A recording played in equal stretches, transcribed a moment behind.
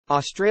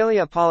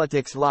Australia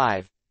Politics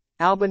Live.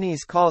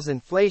 Albanese calls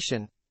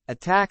inflation a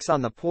tax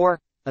on the poor,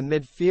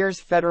 amid fears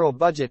federal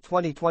budget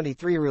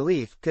 2023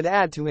 relief could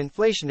add to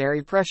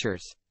inflationary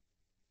pressures.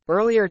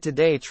 Earlier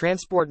today,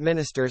 transport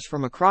ministers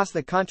from across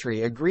the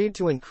country agreed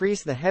to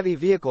increase the heavy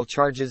vehicle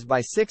charges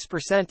by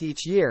 6%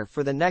 each year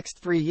for the next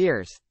 3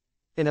 years,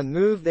 in a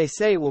move they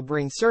say will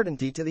bring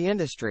certainty to the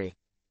industry.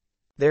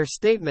 Their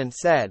statement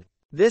said,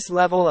 "This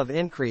level of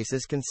increase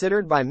is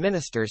considered by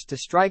ministers to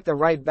strike the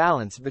right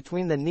balance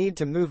between the need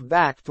to move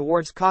back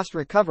towards cost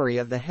recovery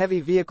of the heavy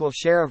vehicle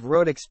share of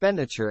road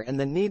expenditure and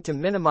the need to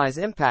minimize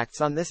impacts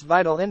on this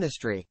vital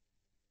industry."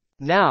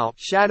 Now,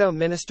 Shadow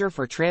Minister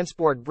for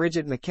Transport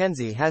Bridget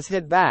McKenzie has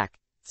hit back,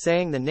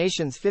 saying the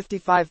nation's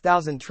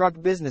 55,000 truck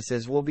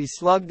businesses will be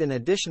slugged an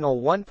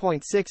additional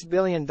 $1.6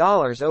 billion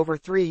over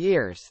 3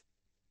 years.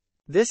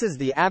 This is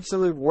the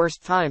absolute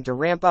worst time to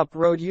ramp up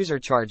road user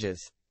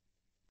charges.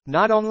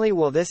 Not only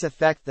will this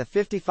affect the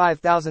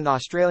 55,000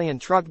 Australian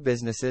truck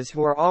businesses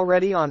who are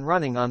already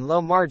running on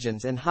low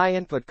margins and high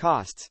input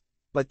costs,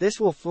 but this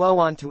will flow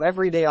on to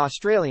everyday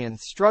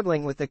Australians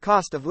struggling with the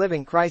cost of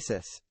living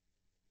crisis.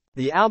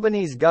 The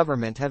Albanese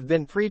government have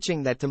been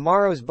preaching that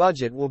tomorrow's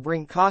budget will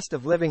bring cost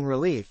of living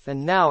relief,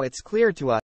 and now it's clear to us